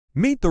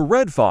Meet the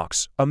red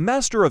fox, a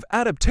master of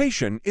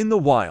adaptation in the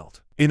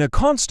wild, in a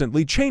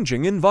constantly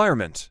changing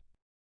environment.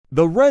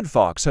 The red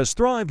fox has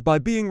thrived by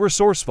being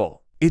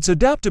resourceful. Its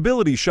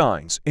adaptability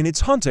shines in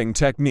its hunting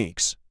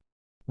techniques.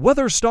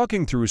 Whether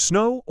stalking through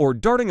snow or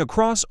darting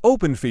across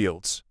open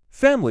fields,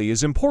 family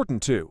is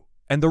important too,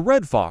 and the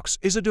red fox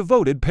is a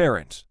devoted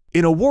parent.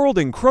 In a world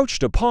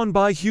encroached upon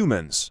by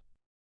humans,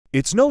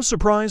 it's no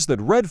surprise that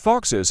red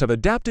foxes have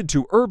adapted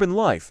to urban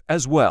life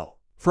as well,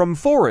 from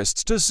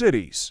forests to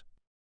cities.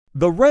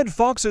 The red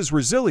fox's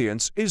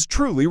resilience is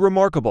truly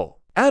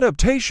remarkable.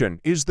 Adaptation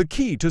is the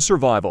key to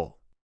survival,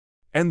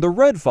 and the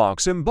red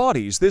fox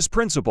embodies this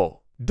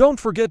principle.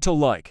 Don't forget to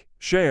like,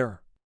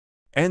 share,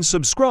 and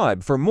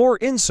subscribe for more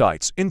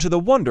insights into the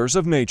wonders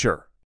of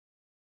nature.